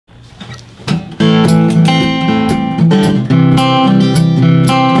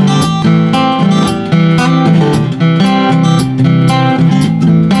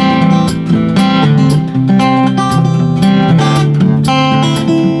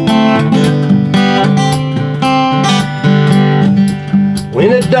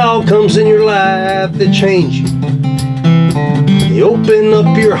comes in your life, they change you. They open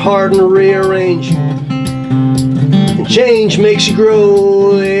up your heart and rearrange you. And change makes you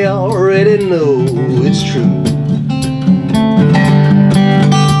grow, they already know it's true.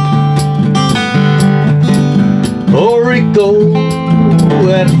 Oh, Rico,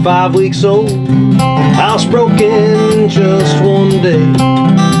 at 5 weeks old, housebroken just one day.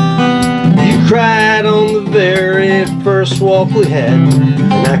 You cried on the very first walk we had,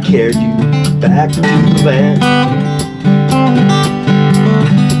 and I carried you back to the van.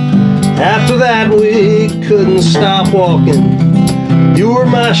 After that we couldn't stop walking. You were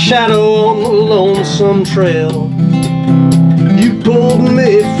my shadow on the lonesome trail. You pulled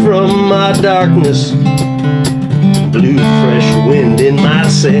me from my darkness, blew fresh wind in my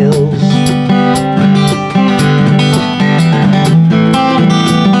sails.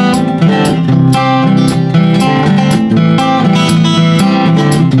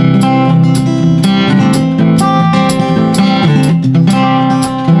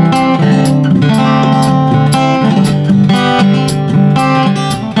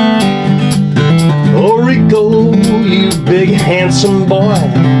 Rico, you big handsome boy,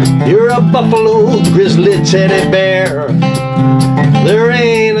 you're a buffalo grizzly teddy bear. There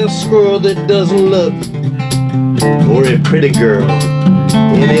ain't a squirrel that doesn't love you, or a pretty girl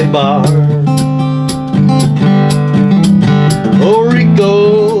in a bar. Oh,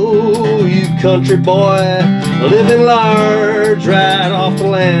 Rico, you country boy, living large right off the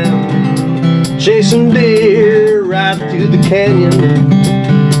land, chasing deer right through the canyon,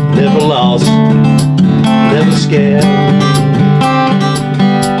 never lost, never scared.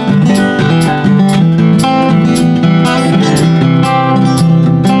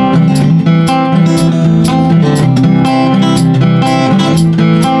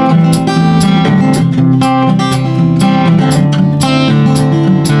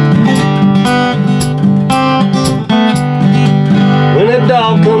 When a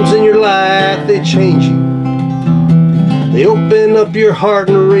dog comes in your life, they change you. They open up your heart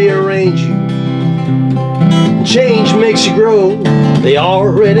and rearrange you. Change makes you grow, they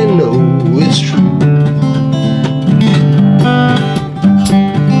already know it's true.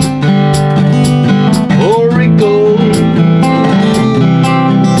 Oh, Rico,